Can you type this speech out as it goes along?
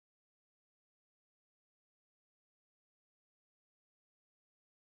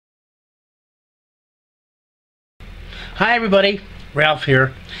Hi everybody, Ralph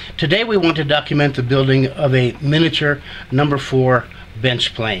here. Today we want to document the building of a miniature number 4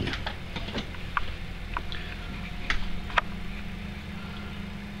 bench plane.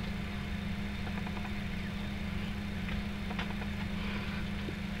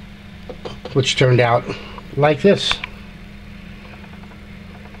 Which turned out like this.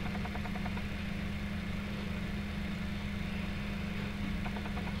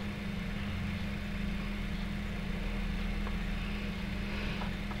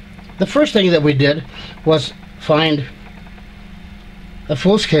 The first thing that we did was find a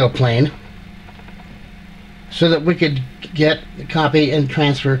full-scale plane so that we could get, copy, and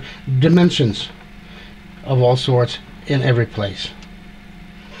transfer dimensions of all sorts in every place.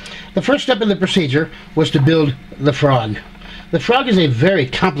 The first step in the procedure was to build the frog. The frog is a very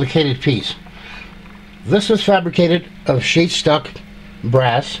complicated piece. This was fabricated of sheet-stuck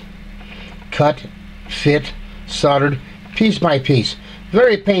brass, cut, fit, soldered piece by piece.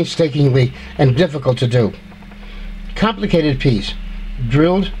 Very painstakingly and difficult to do. Complicated piece.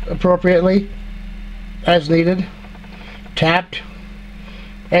 Drilled appropriately, as needed, tapped,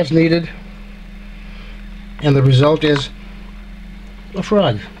 as needed, and the result is a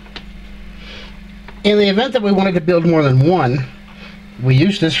frog. In the event that we wanted to build more than one, we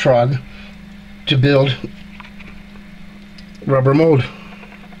used this frog to build rubber mold,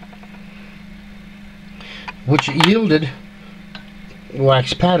 which yielded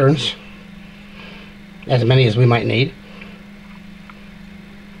wax patterns, as many as we might need,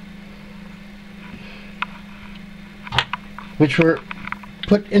 which were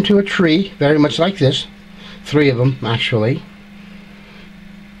put into a tree very much like this, 3 of them actually,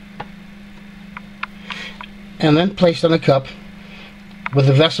 and then placed on a cup with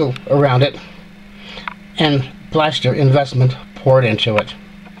a vessel around it and plaster investment poured into it.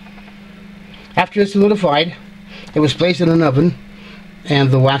 After it's solidified, it was placed in an oven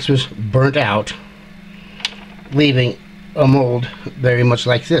and the wax was burnt out, leaving a mold very much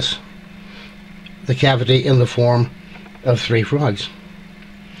like this, the cavity in the form of 3 frogs.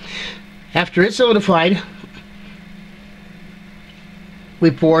 After it solidified, we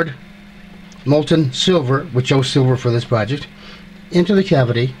poured molten silver, we chose silver for this project, into the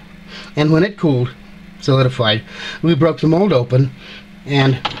cavity, and when it cooled, solidified, we broke the mold open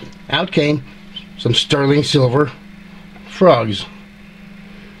and out came some sterling silver frogs,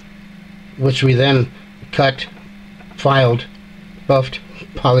 which we then cut, filed, buffed,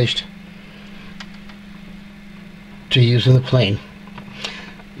 polished to use in the plane.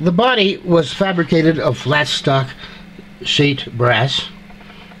 The body was fabricated of flat stock sheet brass,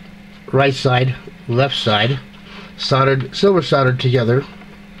 right side, left side, soldered, silver soldered together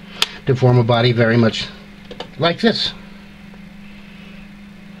to form a body very much like this,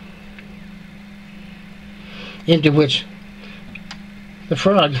 into which the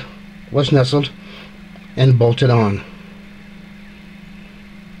frog was nestled and bolted on.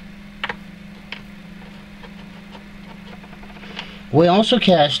 We also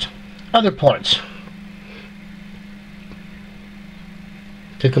cast other parts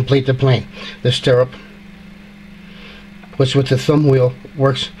to complete the plane. The stirrup, which with the thumb wheel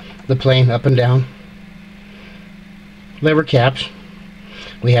works the plane up and down. Lever caps,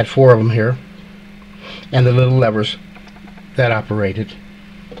 we had 4 of them here, and the little levers that operated.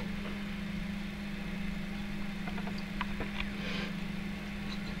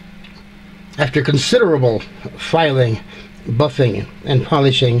 After considerable filing, buffing, and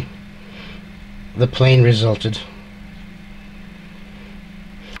polishing, the plane resulted.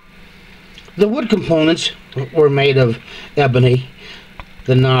 The wood components were made of ebony,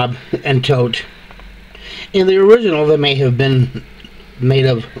 the knob and tote. In the original, they may have been made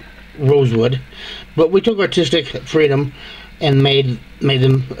of rosewood, but we took artistic freedom and made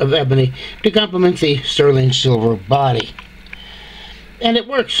them of ebony to complement the sterling silver body. And it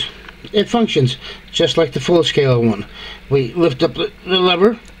works. It functions just like the full-scale one. We lift up the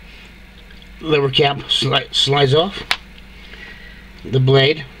lever cap slides off, the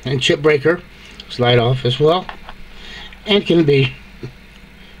blade and chip breaker slide off as well, and can be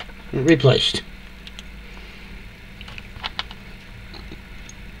replaced.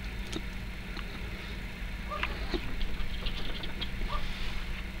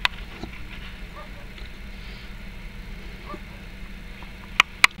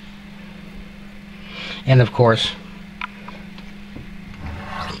 And of course,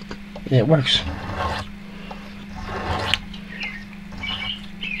 it works.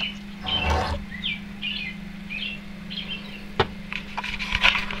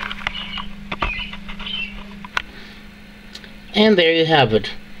 And there you have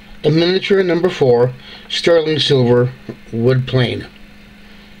it, a miniature number 4 sterling silver wood plane.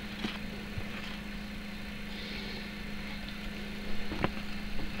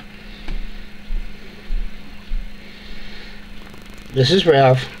 This is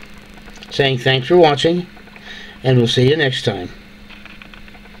Ralph saying thanks for watching, and we'll see you next time.